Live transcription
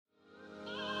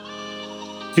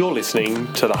You're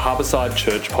listening to the Harbourside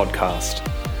Church podcast.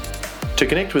 To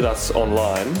connect with us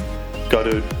online, go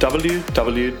to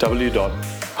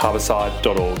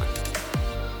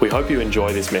www.harbourside.org. We hope you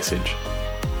enjoy this message.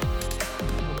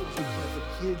 The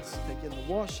kids take in the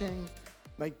washing,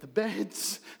 make the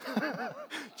beds,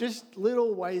 just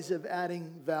little ways of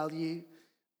adding value.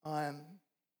 And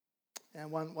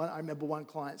I remember one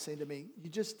client saying to me, "You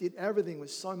just did everything with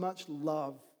so much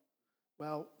love."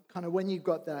 Well, kind of when you've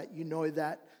got that, you know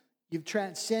that you've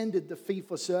transcended the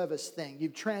fee-for-service thing.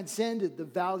 You've transcended the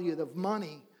value of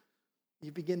money.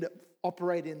 You begin to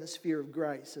operate in the sphere of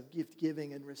grace, of gift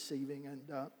giving and receiving.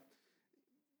 And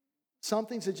some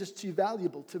things are just too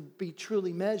valuable to be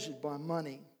truly measured by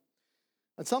money.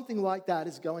 And something like that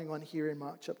is going on here in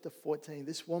Mark chapter 14.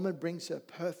 This woman brings her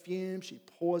perfume. She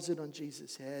pours it on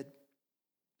Jesus' head.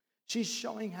 She's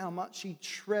showing how much she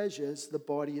treasures the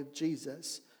body of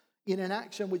Jesus in an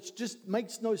action which just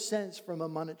makes no sense from a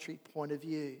monetary point of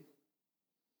view.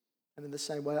 And in the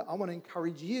same way, I want to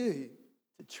encourage you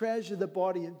to treasure the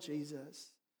body of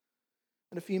Jesus.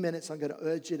 In a few minutes, I'm going to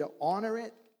urge you to honor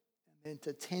it and then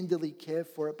to tenderly care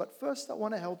for it. But first, I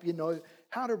want to help you know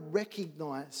how to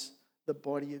recognize the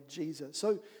body of Jesus.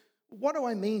 So what do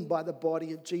I mean by the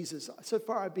body of Jesus? So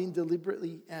far, I've been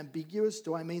deliberately ambiguous.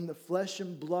 Do I mean the flesh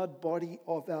and blood body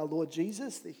of our Lord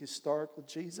Jesus, the historical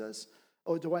Jesus?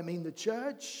 Or do I mean the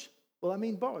church? Well, I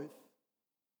mean both.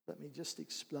 Let me just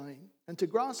explain. And to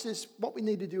grasp this, what we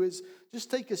need to do is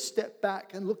just take a step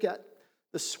back and look at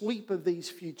the sweep of these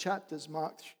few chapters,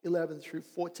 Mark 11 through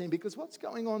 14, because what's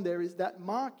going on there is that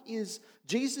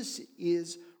Jesus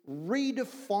is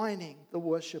redefining the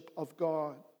worship of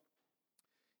God.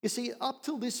 You see, up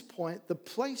till this point, the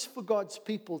place for God's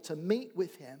people to meet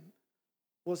with him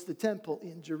was the temple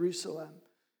in Jerusalem.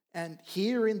 And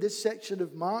here in this section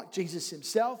of Mark, Jesus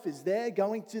himself is there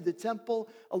going to the temple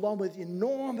along with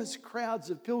enormous crowds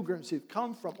of pilgrims who've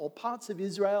come from all parts of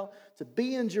Israel to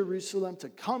be in Jerusalem, to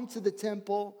come to the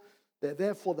temple. They're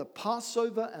there for the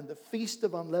Passover and the Feast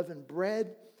of Unleavened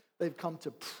Bread. They've come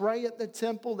to pray at the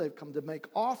temple. They've come to make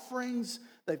offerings.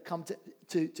 They've come to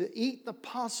eat the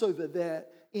Passover there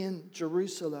in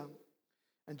Jerusalem.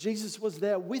 And Jesus was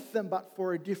there with them, but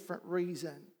for a different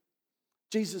reason.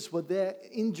 Jesus was there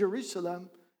in Jerusalem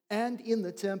and in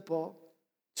the temple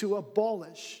to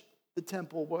abolish the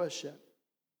temple worship.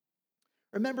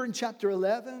 Remember in chapter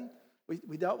 11,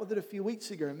 we dealt with it a few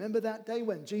weeks ago. Remember that day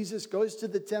when Jesus goes to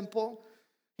the temple?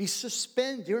 He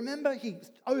suspends, you remember? He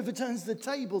overturns the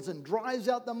tables and drives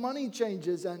out the money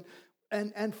changers. And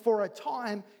for a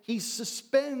time, he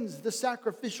suspends the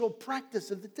sacrificial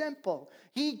practice of the temple.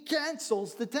 He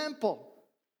cancels the temple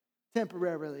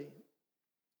temporarily.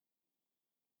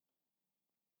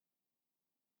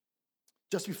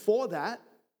 Just before that,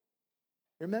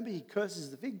 remember, he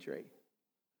curses the fig tree.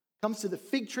 Comes to the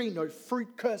fig tree, no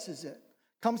fruit, curses it.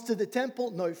 Comes to the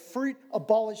temple, no fruit,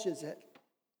 abolishes it.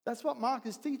 That's what Mark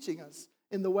is teaching us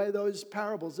in the way those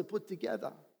parables are put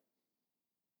together.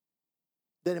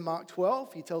 Then in Mark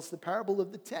 12, he tells the parable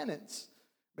of the tenants.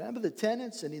 Remember the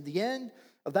tenants? And in the end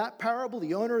of that parable,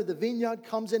 the owner of the vineyard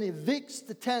comes and evicts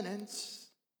the tenants.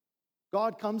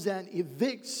 God comes and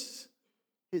evicts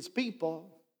his people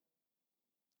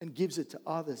and gives it to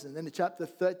others. And then in chapter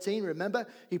 13, remember,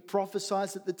 he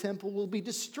prophesies that the temple will be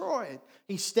destroyed.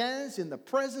 He stands in the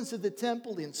presence of the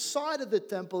temple, inside of the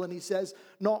temple, and he says,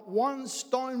 not one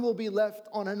stone will be left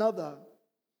on another.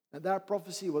 And that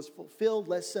prophecy was fulfilled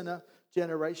less than a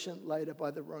generation later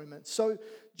by the Romans. So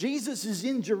Jesus is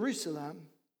in Jerusalem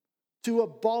to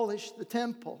abolish the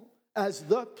temple as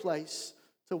the place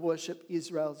to worship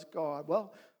Israel's God.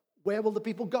 Well, where will the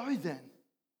people go then?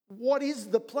 What is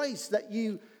the place that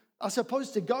you are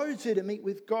supposed to go to meet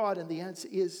with God? And the answer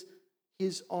is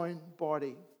his own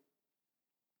body.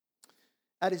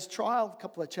 At his trial, a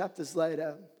couple of chapters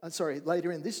later,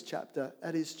 later in this chapter,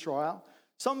 at his trial,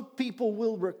 some people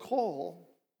will recall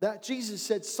that Jesus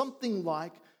said something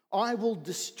like, I will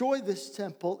destroy this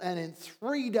temple and in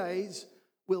 3 days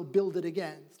we'll build it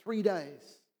again. 3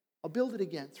 days. I'll build it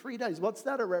again. 3 days. What's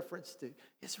that a reference to?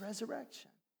 His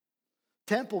resurrection.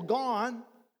 Temple gone.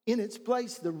 In its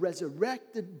place, the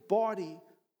resurrected body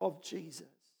of Jesus.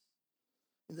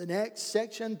 In the next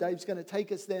section, Dave's going to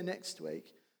take us there next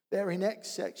week. Very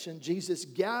next section, Jesus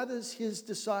gathers his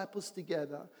disciples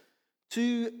together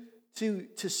to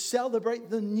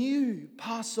celebrate the new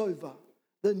Passover,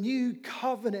 the new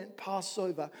covenant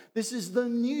Passover. This is the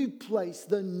new place,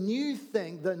 the new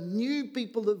thing, the new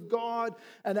people of God.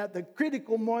 And at the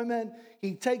critical moment,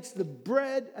 he takes the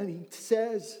bread and he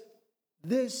says,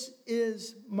 this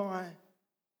is my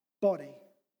body.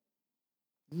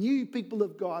 New people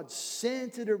of God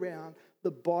centered around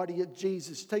the body of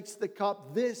Jesus. Takes the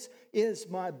cup. This is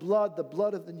my blood, the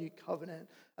blood of the new covenant.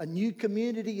 A new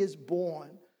community is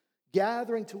born,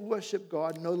 gathering to worship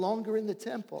God, no longer in the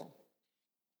temple,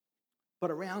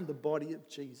 but around the body of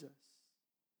Jesus.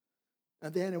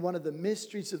 And then in one of the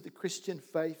mysteries of the Christian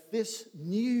faith, this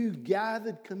new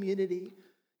gathered community,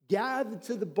 gathered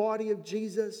to the body of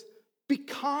Jesus,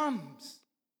 becomes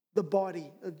the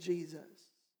body of Jesus.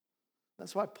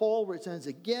 That's why Paul returns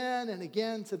again and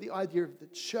again to the idea of the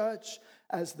church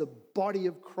as the body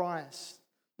of Christ.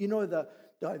 You know, the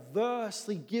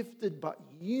diversely gifted but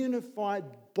unified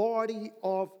body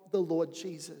of the Lord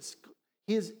Jesus.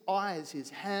 His eyes, his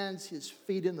hands, his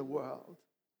feet in the world.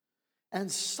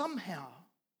 And somehow,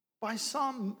 by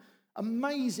some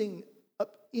amazing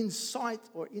insight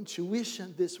or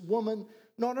intuition, this woman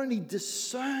not only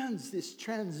discerns this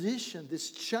transition,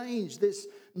 this change, this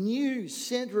new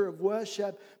center of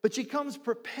worship, but she comes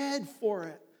prepared for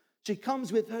it. She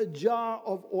comes with her jar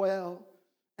of oil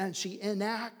and she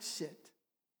enacts it.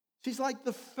 She's like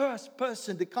the first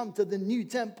person to come to the new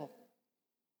temple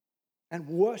and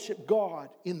worship God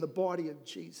in the body of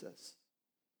Jesus.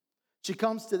 She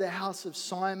comes to the house of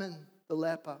Simon the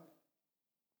leper,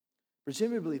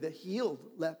 presumably the healed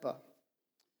leper.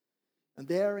 And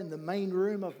there in the main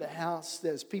room of the house,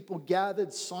 there's people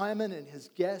gathered, Simon and his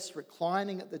guests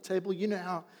reclining at the table. You know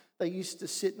how they used to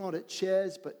sit not at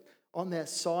chairs, but on their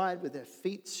side with their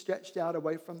feet stretched out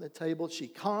away from the table. She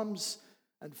comes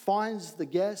and finds the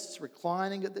guests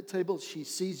reclining at the table. She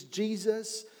sees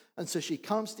Jesus, and so she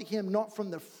comes to him not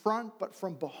from the front, but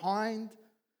from behind.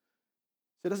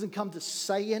 She doesn't come to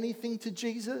say anything to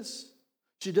Jesus.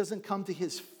 She doesn't come to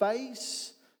his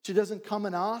face. She doesn't come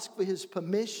and ask for his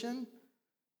permission.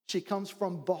 She comes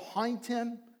from behind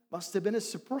him. Must have been a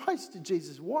surprise to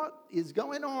Jesus. What is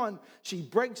going on? She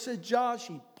breaks her jar.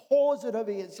 She pours it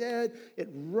over his head. It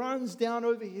runs down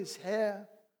over his hair,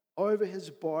 over his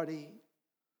body.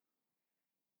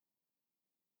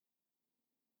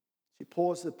 She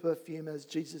pours the perfume, as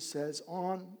Jesus says,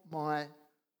 on my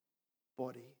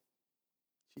body.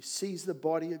 She sees the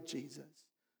body of Jesus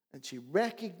and she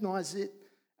recognizes it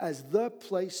as the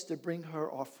place to bring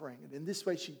her offering. And in this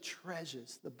way, she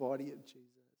treasures the body of Jesus.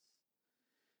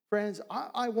 Friends,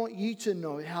 I want you to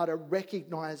know how to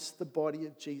recognize the body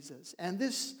of Jesus. And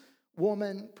this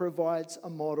woman provides a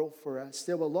model for us.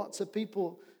 There were lots of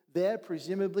people there,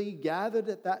 presumably gathered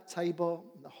at that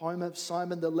table in the home of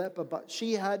Simon the leper, but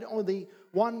she had only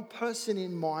one person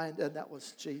in mind, and that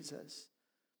was Jesus.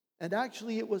 And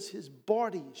actually, it was his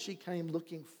body she came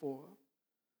looking for.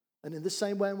 And in the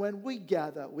same way, when we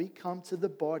gather, we come to the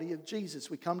body of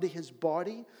Jesus. We come to his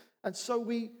body, and so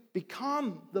we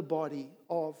become the body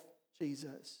of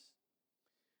Jesus.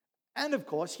 And of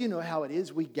course, you know how it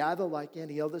is. We gather like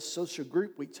any other social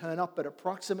group. We turn up at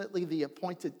approximately the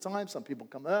appointed time. Some people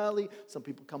come early, some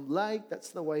people come late. That's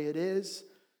the way it is.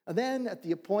 And then at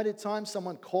the appointed time,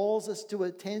 someone calls us to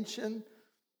attention.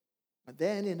 And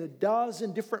then in a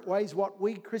dozen different ways, what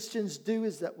we Christians do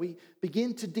is that we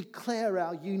begin to declare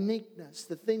our uniqueness,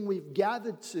 the thing we've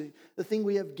gathered to, the thing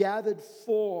we have gathered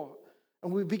for.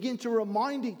 And we begin to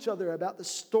remind each other about the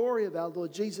story of our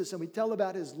Lord Jesus. And we tell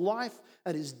about his life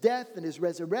and his death and his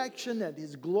resurrection and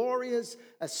his glorious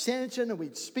ascension. And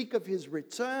we speak of his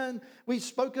return. We've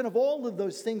spoken of all of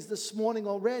those things this morning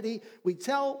already. We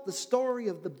tell the story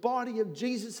of the body of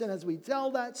Jesus. And as we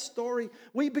tell that story,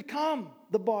 we become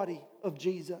the body of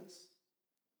Jesus.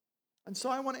 And so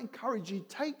I want to encourage you,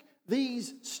 take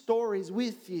these stories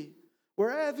with you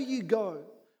wherever you go.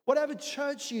 Whatever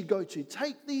church you go to,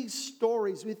 take these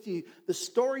stories with you. The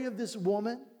story of this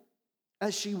woman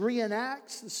as she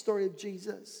reenacts the story of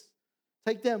Jesus.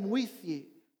 Take them with you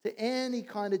to any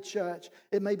kind of church.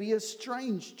 It may be a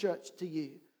strange church to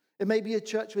you. It may be a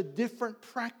church with different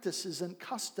practices and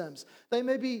customs. They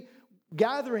may be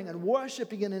gathering and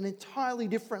worshiping in an entirely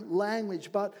different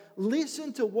language, but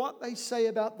listen to what they say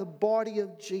about the body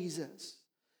of Jesus.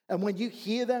 And when you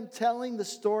hear them telling the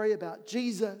story about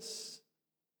Jesus,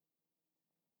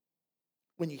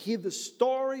 when you hear the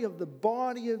story of the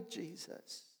body of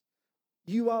Jesus,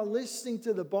 you are listening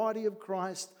to the body of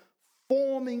Christ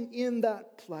forming in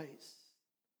that place.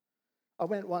 I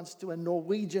went once to a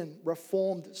Norwegian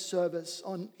Reformed service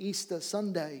on Easter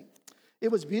Sunday. It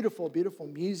was beautiful, beautiful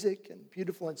music and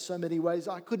beautiful in so many ways.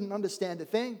 I couldn't understand a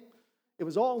thing. It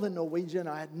was all in Norwegian.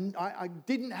 I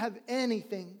didn't have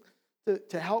anything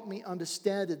to help me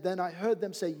understand it. Then I heard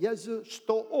them say, Jesus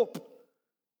stå upp.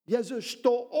 Jesus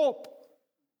stå upp.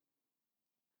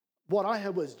 What I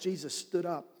heard was Jesus stood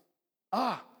up.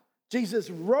 Jesus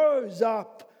rose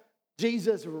up.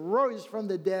 Jesus rose from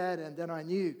the dead. And then I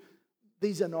knew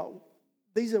these are not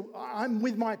I'm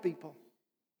with my people.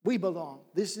 We belong.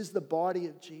 This is the body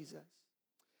of Jesus.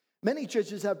 Many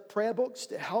churches have prayer books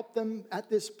to help them at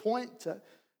this point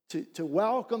to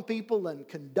welcome people and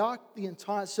conduct the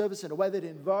entire service in a way that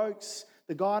invokes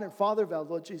the God and Father of our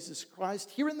Lord Jesus Christ.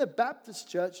 Here in the Baptist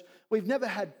Church, we've never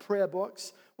had prayer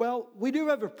books. Well, we do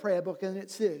have a prayer book, and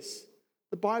it's this.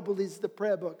 The Bible is the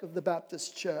prayer book of the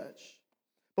Baptist Church.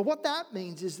 But what that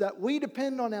means is that we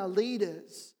depend on our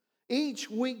leaders each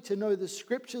week to know the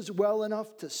scriptures well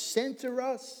enough to center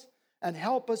us and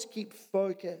help us keep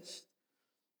focused.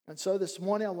 And so this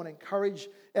morning, I want to encourage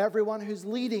everyone who's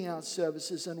leading our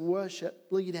services and worship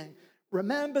leading.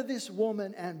 Remember this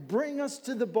woman and bring us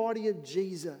to the body of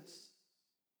Jesus.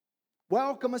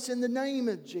 Welcome us in the name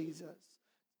of Jesus.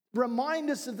 Remind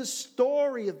us of the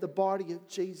story of the body of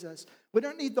Jesus. We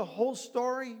don't need the whole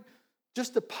story.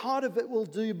 Just a part of it will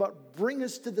do, but bring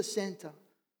us to the center.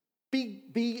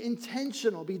 Be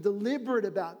intentional. Be deliberate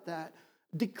about that.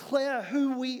 Declare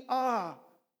who we are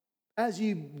as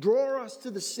you draw us to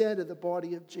the center of the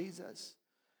body of Jesus.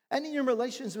 And in your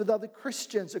relations with other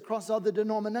Christians across other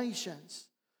denominations,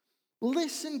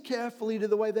 listen carefully to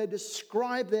the way they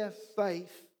describe their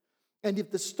faith. And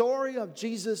if the story of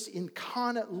Jesus'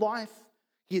 incarnate life,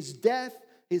 his death,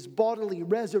 his bodily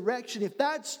resurrection, if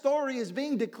that story is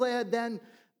being declared, then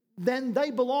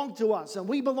they belong to us and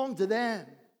we belong to them.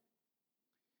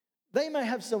 They may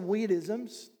have some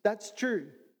weirdisms, that's true,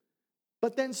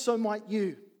 but then so might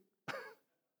you.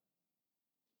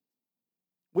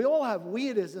 We all have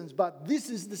weirdisms, but this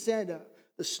is the center,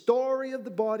 the story of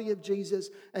the body of Jesus.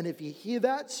 And if you hear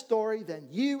that story, then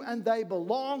you and they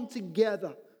belong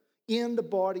together in the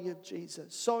body of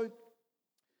Jesus. So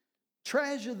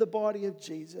treasure the body of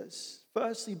Jesus,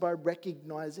 firstly by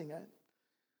recognizing it.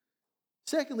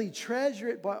 Secondly, treasure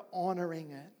it by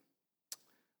honoring it.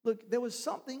 Look, there was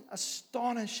something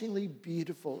astonishingly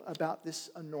beautiful about this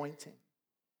anointing.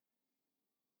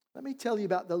 Let me tell you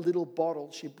about the little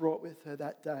bottle she brought with her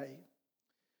that day.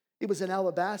 It was an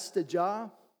alabaster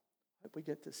jar. Hope we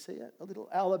get to see it. A little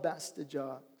alabaster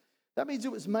jar. That means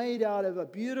it was made out of a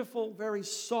beautiful, very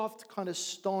soft kind of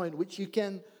stone, which you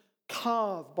can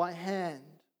carve by hand.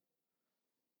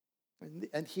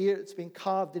 And here it's been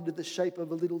carved into the shape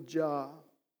of a little jar.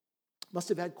 Must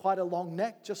have had quite a long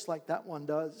neck, just like that one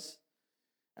does.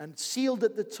 And sealed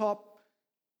at the top.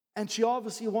 And she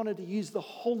obviously wanted to use the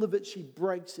whole of it. She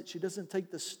breaks it. She doesn't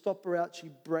take the stopper out. She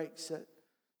breaks it.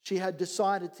 She had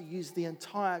decided to use the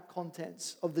entire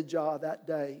contents of the jar that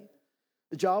day.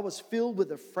 The jar was filled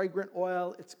with a fragrant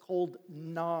oil. It's called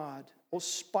nard, or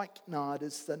spikenard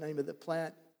is the name of the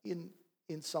plant in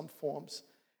some forms.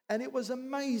 And it was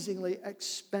amazingly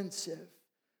expensive.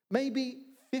 Maybe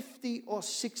 $50,000 or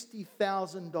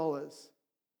 $60,000.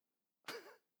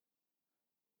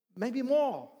 Maybe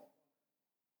more.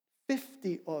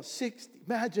 50 or 60.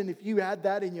 Imagine if you had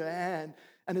that in your hand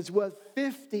and it's worth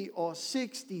 $50,000 or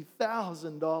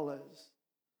 $60,000.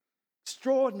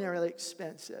 Extraordinarily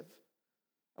expensive.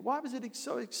 Why was it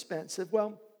so expensive?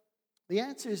 Well, the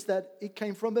answer is that it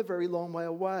came from a very long way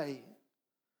away.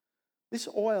 This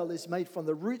oil is made from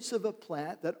the roots of a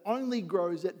plant that only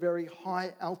grows at very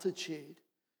high altitude.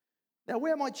 Now,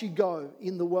 where might you go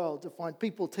in the world to find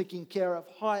people taking care of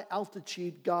high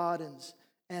altitude gardens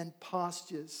and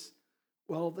pastures?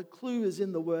 Well, the clue is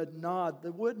in the word nard.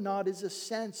 The word nard is a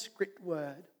Sanskrit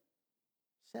word.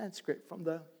 Sanskrit from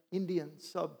the Indian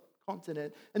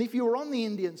subcontinent. And if you were on the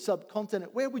Indian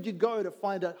subcontinent, where would you go to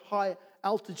find a high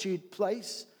altitude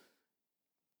place?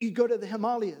 You'd go to the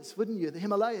Himalayas, wouldn't you? The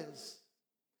Himalayas.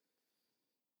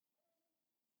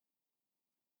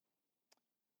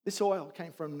 This oil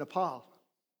came from Nepal.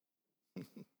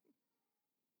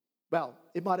 Well,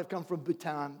 it might have come from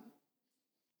Bhutan.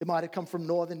 It might have come from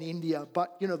northern India.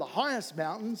 But, the highest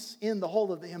mountains in the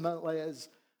whole of the Himalayas,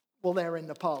 well, they're in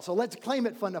Nepal. So let's claim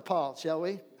it for Nepal, shall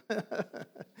we?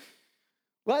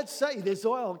 Let's say this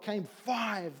oil came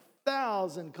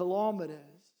 5,000 kilometers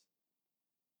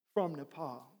from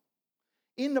Nepal.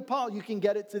 In Nepal, you can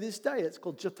get it to this day. It's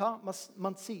called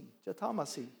Jatamasi.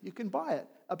 You can buy it,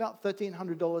 about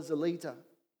 $1,300 a litre.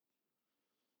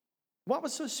 What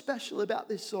was so special about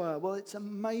this oil? Well, it's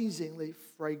amazingly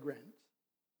fragrant.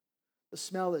 The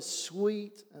smell is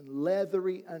sweet and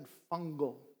leathery and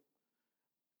fungal.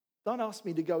 Don't ask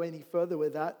me to go any further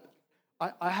with that.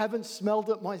 I haven't smelled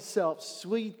it myself.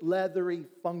 Sweet, leathery,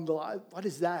 fungal. What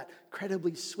is that?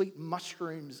 Incredibly sweet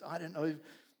mushrooms. I don't know.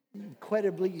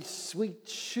 Incredibly sweet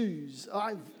shoes.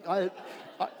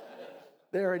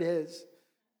 There it is.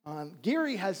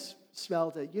 Giri has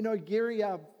smelled it. Giri,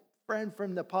 our friend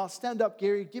from Nepal. Stand up,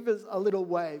 Giri. Give us a little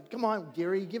wave. Come on,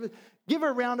 Giri. Give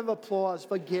a round of applause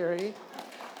for Giri.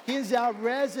 Here's our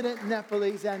resident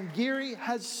Nepalese, and Giri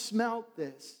has smelt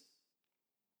this.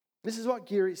 This is what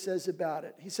Giri says about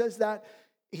it. He says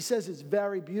it's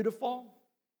very beautiful.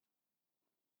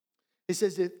 He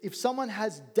says if someone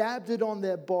has dabbed it on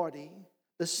their body,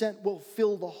 the scent will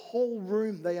fill the whole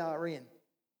room they are in.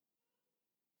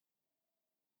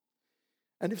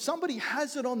 And if somebody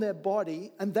has it on their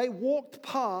body and they walked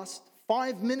past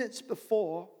 5 minutes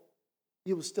before,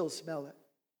 you will still smell it.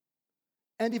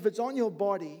 And if it's on your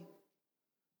body,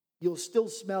 you'll still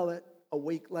smell it a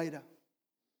week later.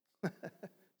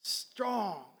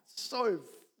 Strong, so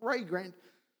fragrant,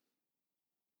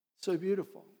 so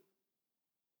beautiful.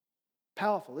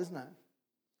 Powerful, isn't it?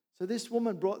 So this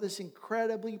woman brought this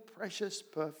incredibly precious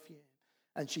perfume,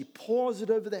 and she pours it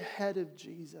over the head of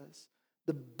Jesus.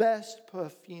 The best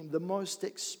perfume, the most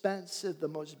expensive, the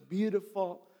most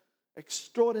beautiful,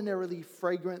 extraordinarily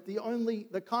fragrant,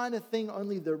 the kind of thing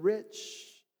only the rich,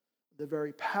 the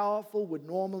very powerful would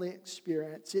normally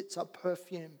experience. It's a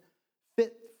perfume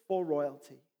fit for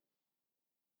royalty.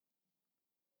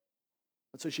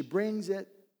 And so she brings it,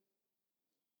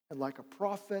 and like a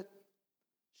prophet,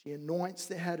 she anoints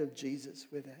the head of Jesus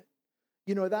with it.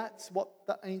 You know, that's what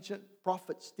the ancient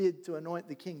prophets did to anoint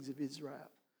the kings of Israel.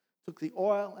 Took the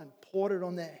oil and poured it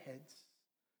on their heads.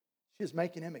 She was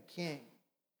making him a king.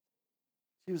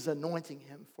 She was anointing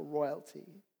him for royalty.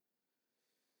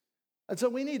 And so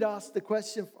we need to ask the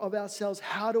question of ourselves,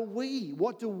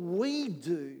 what do we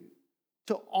do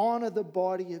to honor the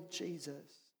body of Jesus?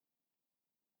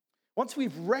 Once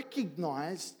we've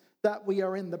recognized that we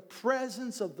are in the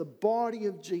presence of the body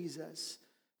of Jesus,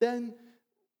 then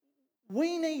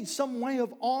we need some way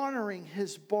of honoring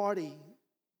his body.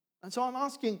 And so I'm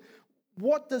asking,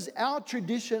 what does our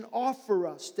tradition offer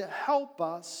us to help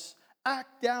us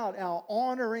act out our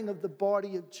honoring of the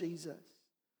body of Jesus?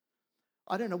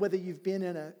 I don't know whether you've been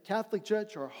in a Catholic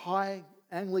church or a high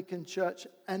Anglican church,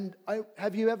 and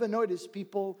have you ever noticed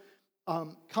people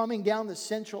coming down the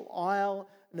central aisle,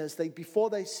 and before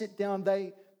they sit down,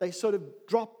 they sort of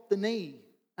drop the knee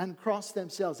and cross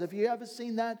themselves. Have you ever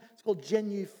seen that? It's called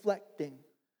genuflecting.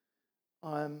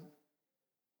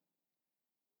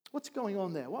 What's going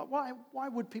on there? Why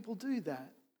would people do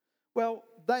that? Well,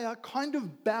 they are kind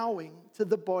of bowing to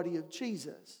the body of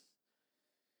Jesus.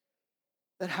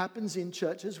 That happens in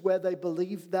churches where they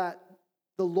believe that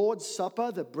the Lord's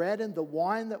Supper, the bread and the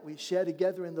wine that we share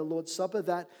together in the Lord's Supper,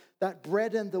 that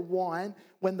bread and the wine,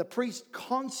 when the priest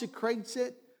consecrates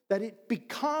it, that it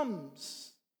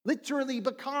literally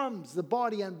becomes the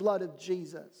body and blood of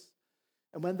Jesus.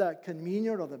 And when the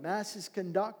communion or the Mass is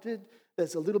conducted,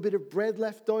 there's a little bit of bread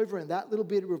left over, and that little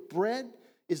bit of bread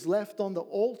is left on the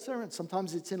altar, and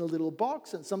sometimes it's in a little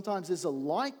box, and sometimes there's a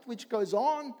light which goes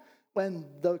on when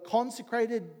the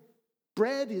consecrated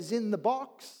bread is in the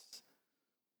box.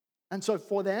 And so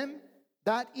for them,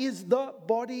 that is the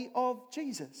body of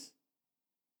Jesus.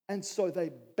 And so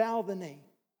they bow the knee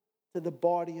to the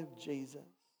body of Jesus.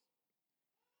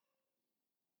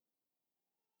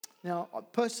 Now,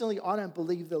 personally, I don't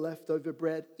believe the leftover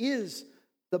bread is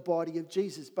the body of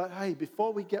Jesus. But hey,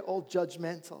 before we get all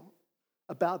judgmental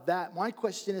about that, my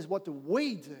question is, what do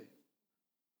we do?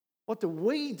 What do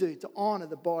we do to honor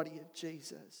the body of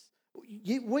Jesus?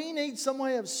 We need some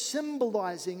way of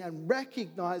symbolizing and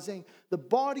recognizing the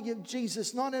body of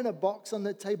Jesus, not in a box on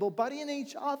the table, but in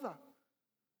each other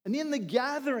and in the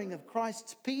gathering of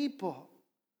Christ's people.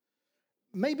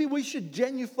 Maybe we should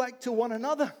genuflect to one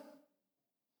another.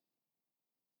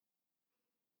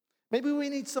 Maybe we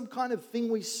need some kind of thing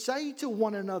we say to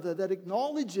one another that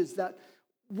acknowledges that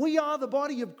we are the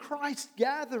body of Christ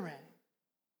gathering.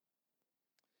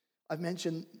 I've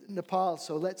mentioned Nepal,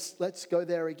 so let's go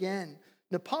there again.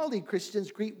 Nepali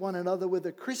Christians greet one another with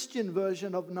a Christian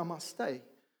version of Namaste.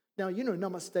 Now, you know,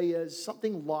 Namaste is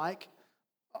something like,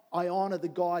 I honor the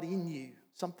God in you,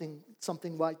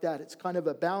 something like that. It's kind of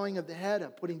a bowing of the head, a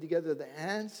putting together the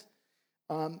hands.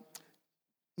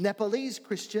 Nepalese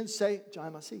Christians say, Jai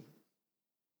Masih.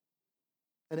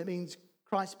 And it means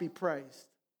Christ be praised.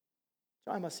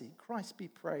 Jai Masih, Christ be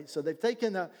praised. So they've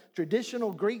taken a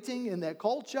traditional greeting in their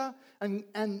culture and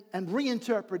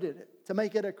reinterpreted it to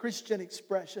make it a Christian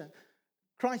expression.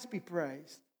 Christ be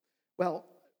praised. Well,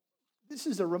 this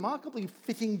is a remarkably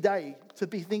fitting day to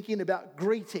be thinking about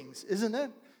greetings, isn't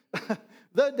it?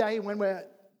 The day when we're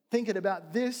thinking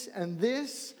about this and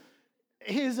this.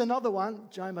 Here's another one,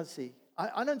 Jai Masih.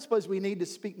 I don't suppose we need to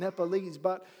speak Nepalese,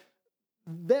 but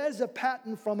there's a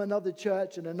pattern from another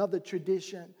church and another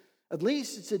tradition. At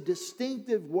least it's a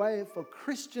distinctive way for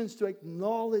Christians to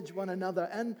acknowledge one another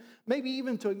and maybe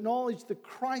even to acknowledge the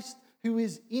Christ who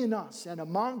is in us and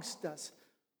amongst us.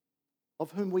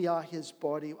 of whom we are his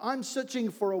body. I'm searching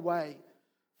for a way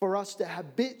for us to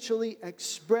habitually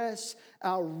express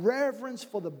our reverence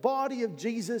for the body of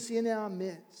Jesus in our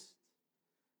midst.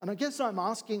 And I guess I'm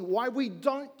asking why we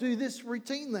don't do this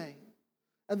routinely.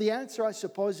 And the answer, I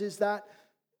suppose, is that,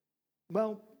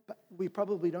 well, we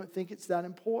probably don't think it's that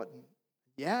important.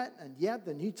 Yet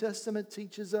the New Testament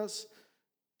teaches us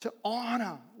to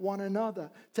honor one another.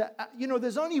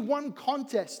 There's only one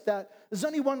there's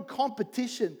only one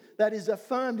competition that is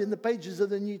affirmed in the pages of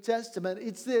the New Testament.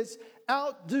 It's this: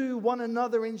 outdo one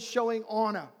another in showing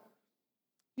honor.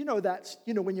 That's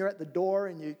when you're at the door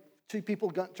and two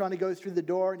people trying to go through the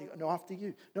door, and you go, no, after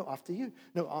you, no, after you,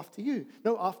 no, after you,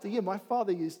 no, after you. My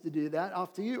father used to do that,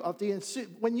 after you, after you. And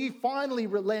when you finally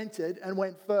relented and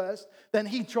went first, then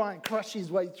he'd try and crush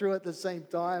his way through at the same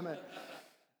time. And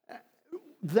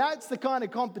that's the kind of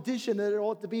competition that it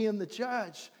ought to be in the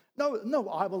church. No,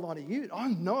 I will honor you. Oh,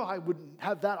 no, I wouldn't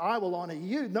have that. I will honor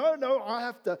you. No, I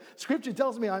have to. Scripture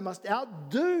tells me I must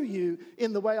outdo you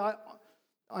in the way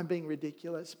I'm being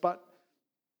ridiculous, but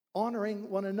honoring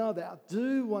one another,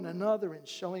 outdo one another in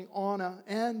showing honor,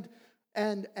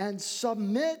 and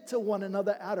submit to one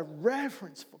another out of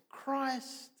reverence for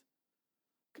Christ.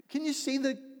 Can you see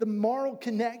the moral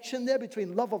connection there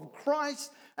between love of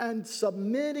Christ and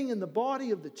submitting in the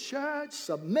body of the church?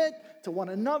 Submit to one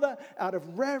another out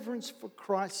of reverence for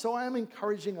Christ. So I am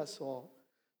encouraging us all.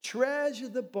 Treasure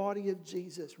the body of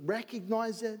Jesus.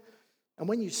 Recognize it. And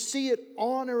when you see it,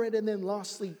 honor it. And then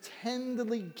lastly,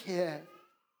 tenderly care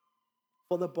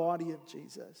for the body of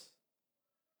Jesus.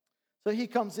 So here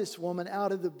comes this woman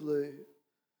out of the blue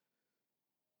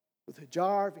with a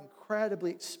jar of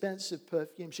incredibly expensive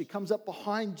perfume. She comes up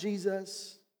behind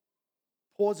Jesus,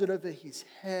 pours it over his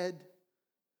head.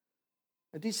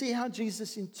 And do you see how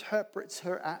Jesus interprets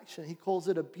her action? He calls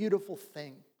it a beautiful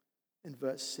thing in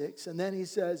verse 6. And then he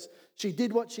says, she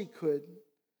did what she could.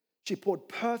 She poured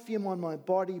perfume on my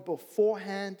body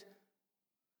beforehand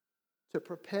to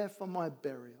prepare for my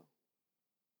burial.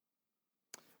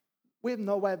 We have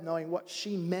no way of knowing what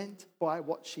she meant by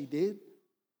what she did.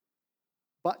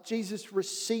 But Jesus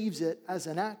receives it as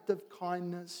an act of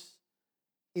kindness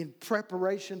in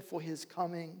preparation for his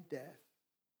coming death.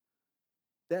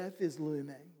 Death is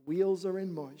looming. Wheels are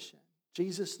in motion.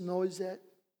 Jesus knows it.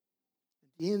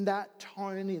 In that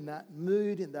tone, in that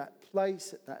mood, in that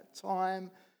place, at that time,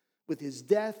 with his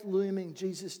death looming,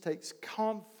 Jesus takes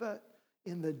comfort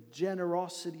in the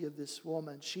generosity of this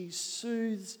woman. She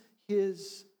soothes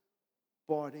his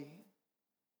body.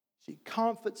 She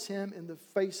comforts him in the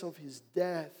face of his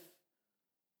death.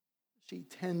 She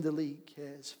tenderly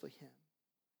cares for him.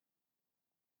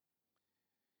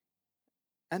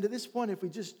 And at this point, if we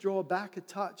just draw back a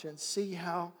touch and see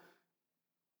how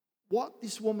what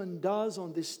this woman does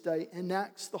on this day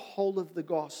enacts the whole of the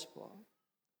gospel.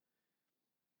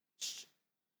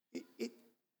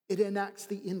 It enacts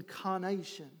the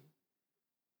incarnation.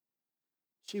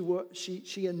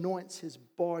 She anoints his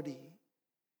body.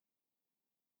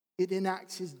 It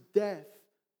enacts his death.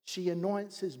 She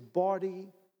anoints his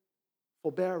body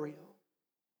for burial.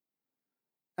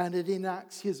 And it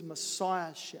enacts his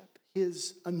messiahship,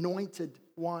 his anointed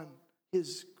one,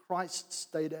 his Christ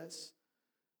status.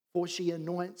 For she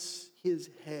anoints his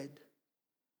head.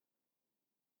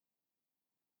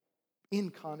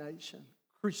 Incarnation,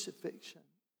 crucifixion,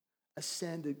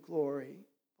 ascended glory.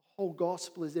 The whole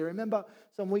gospel is there. Remember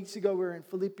some weeks ago we were in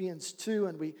Philippians 2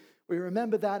 and we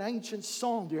remember that ancient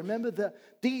song. Do you remember the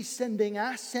descending,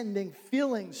 ascending,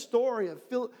 filling story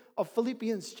of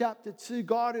Philippians chapter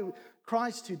 2?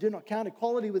 Christ who did not count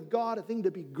equality with God a thing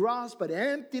to be grasped, but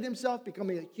emptied himself,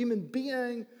 becoming a human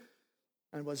being,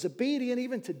 and was obedient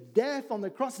even to death on the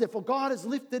cross. Therefore, God has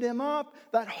lifted him up.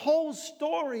 That whole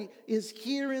story is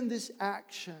here in this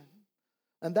action.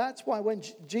 And that's why when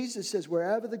Jesus says,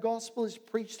 wherever the gospel is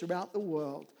preached throughout the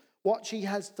world, what she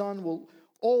has done will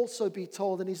also be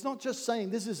told. And he's not just saying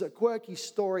this is a quirky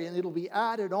story and it'll be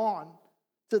added on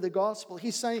to the gospel.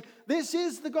 He's saying this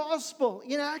is the gospel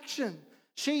in action.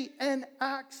 She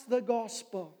enacts the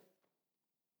gospel.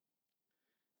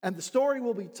 And the story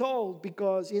will be told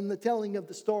because in the telling of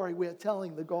the story, we're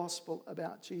telling the gospel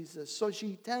about Jesus. So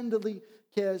she tenderly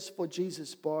cares for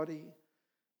Jesus' body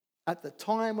at the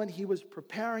time when he was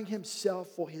preparing himself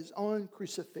for his own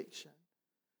crucifixion.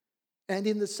 And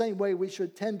in the same way, we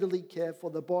should tenderly care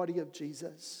for the body of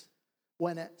Jesus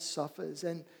when it suffers.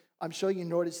 And I'm sure you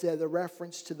noticed there the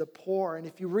reference to the poor. And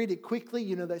if you read it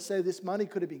quickly, they say this money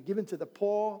could have been given to the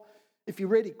poor. If you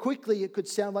read it quickly, it could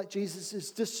sound like Jesus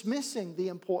is dismissing the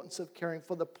importance of caring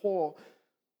for the poor.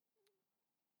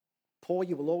 Poor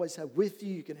you will always have with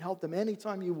you. You can help them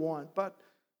anytime you want. But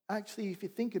actually, if you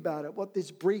think about it, what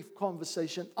this brief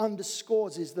conversation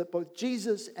underscores is that both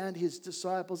Jesus and his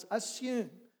disciples assume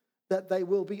that they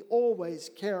will be always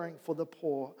caring for the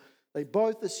poor. They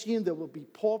both assume there will be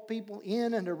poor people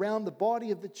in and around the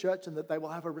body of the church and that they will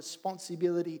have a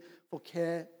responsibility for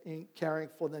caring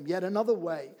for them. Yet another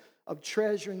way of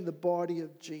treasuring the body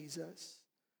of Jesus.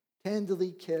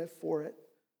 Tenderly care for it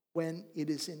when it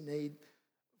is in need.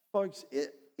 Folks,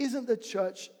 isn't the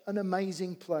church an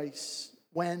amazing place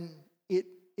when it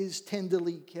is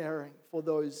tenderly caring for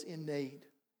those in need?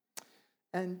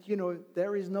 And,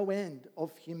 there is no end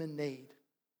of human need.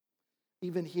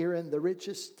 Even here in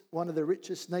one of the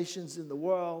richest nations in the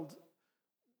world,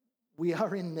 we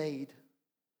are in need.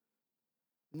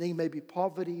 Need may be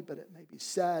poverty, but it may be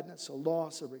sadness or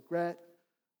loss or regret,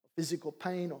 or physical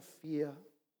pain or fear.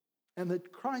 And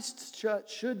that Christ's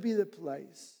church should be the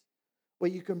place where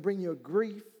you can bring your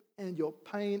grief and your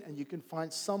pain and you can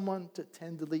find someone to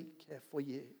tenderly care for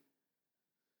you.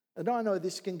 And I know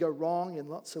this can go wrong in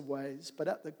lots of ways, but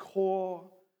at the core,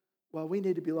 we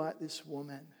need to be like this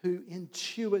woman who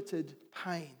intuited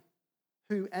pain,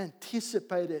 who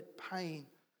anticipated pain,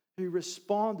 who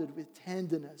responded with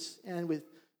tenderness and with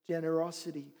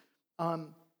generosity.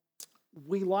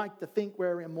 We like to think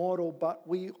we're immortal, but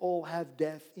we all have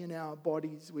death in our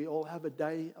bodies. We all have a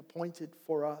day appointed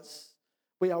for us.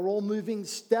 We are all moving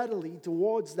steadily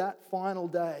towards that final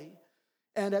day.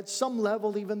 And at some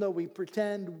level, even though we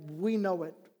pretend we know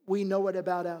it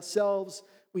about ourselves,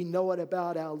 we know it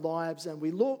about our lives, and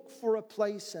we look for a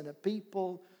place and a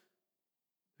people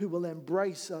who will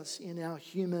embrace us in our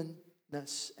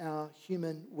humanness, our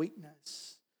human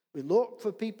weakness. We look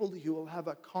for people who will have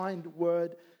a kind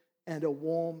word and a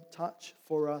warm touch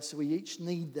for us. We each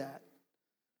need that.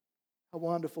 How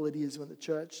wonderful it is when the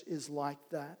church is like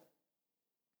that.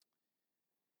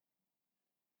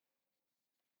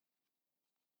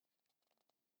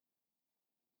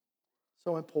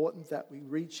 So important that we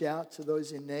reach out to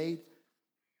those in need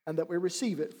and that we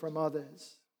receive it from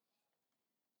others.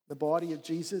 The body of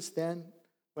Jesus, then,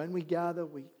 when we gather,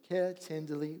 we care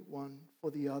tenderly one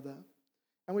for the other.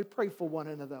 And we pray for one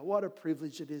another. What a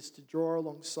privilege it is to draw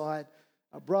alongside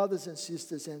our brothers and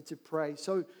sisters and to pray.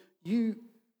 So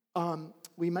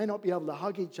we may not be able to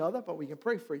hug each other, but we can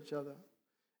pray for each other.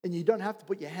 And you don't have to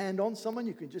put your hand on someone.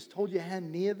 You can just hold your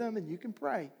hand near them and you can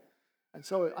pray. And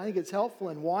so I think it's helpful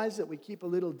and wise that we keep a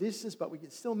little distance, but we can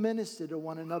still minister to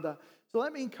one another. So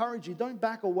let me encourage you, don't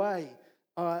back away.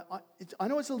 I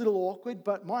know it's a little awkward,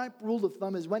 but my rule of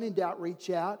thumb is when in doubt, reach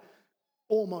out.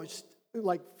 Almost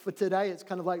like for today, it's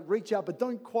kind of like reach out, but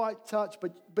don't quite touch,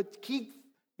 but keep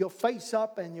your face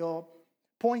up and you're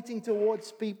pointing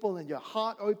towards people and your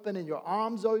heart open and your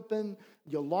arms open,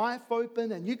 your life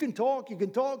open, and you can talk,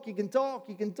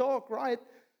 right?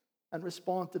 And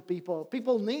respond to people.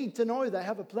 People need to know they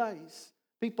have a place.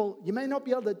 People, you may not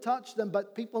be able to touch them,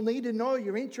 but people need to know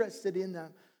you're interested in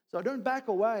them. So don't back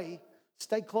away.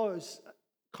 Stay close,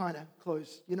 kind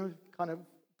of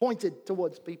pointed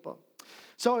towards people.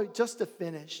 So just to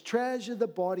finish, treasure the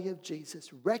body of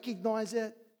Jesus. Recognize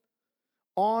it,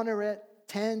 honor it,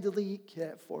 tenderly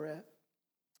care for it.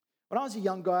 When I was a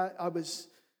young guy, I was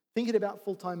thinking about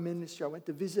full-time ministry. I went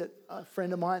to visit a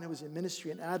friend of mine who was in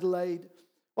ministry in Adelaide.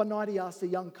 One night he asked a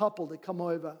young couple to come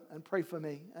over and pray for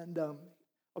me. And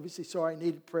obviously saw I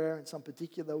needed prayer in some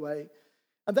particular way.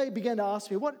 And they began to ask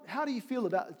me, how do you feel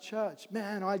about the church?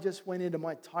 Man, I just went into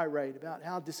my tirade about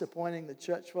how disappointing the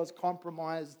church was,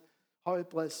 compromised,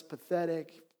 hopeless,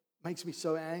 pathetic, makes me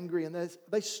so angry. And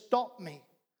they stopped me.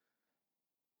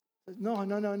 No.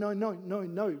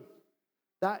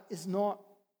 That is not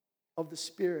of the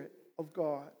Spirit of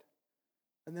God.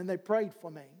 And then they prayed for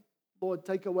me. Lord,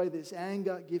 take away this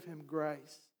anger, give him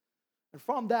grace. And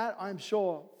from that, I'm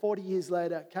sure, 40 years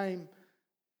later,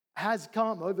 has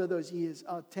come over those years,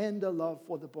 a tender love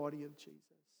for the body of Jesus.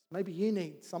 Maybe you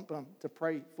need someone to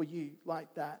pray for you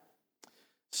like that.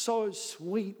 So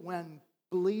sweet when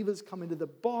believers come into the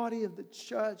body of the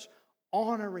church,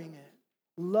 honoring it,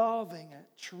 loving it,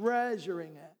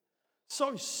 treasuring it.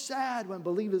 So sad when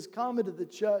believers come into the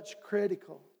church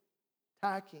critical,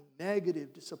 attacking,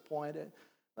 negative, disappointed.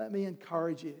 Let me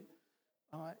encourage you.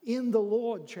 In the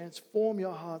Lord, transform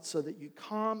your heart so that you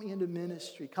come into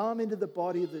ministry, come into the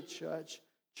body of the church,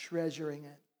 treasuring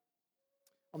it.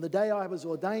 On the day I was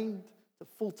ordained to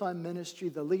full-time ministry,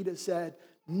 the leader said,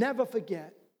 never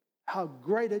forget how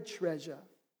great a treasure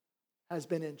has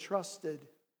been entrusted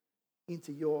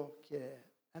into your care.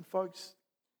 And folks,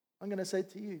 I'm going to say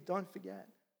to you, don't forget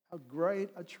how great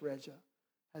a treasure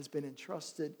has been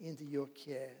entrusted into your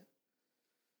care.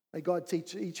 May God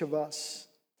teach each of us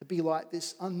to be like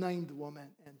this unnamed woman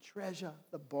and treasure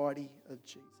the body of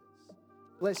Jesus.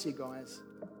 Bless you guys.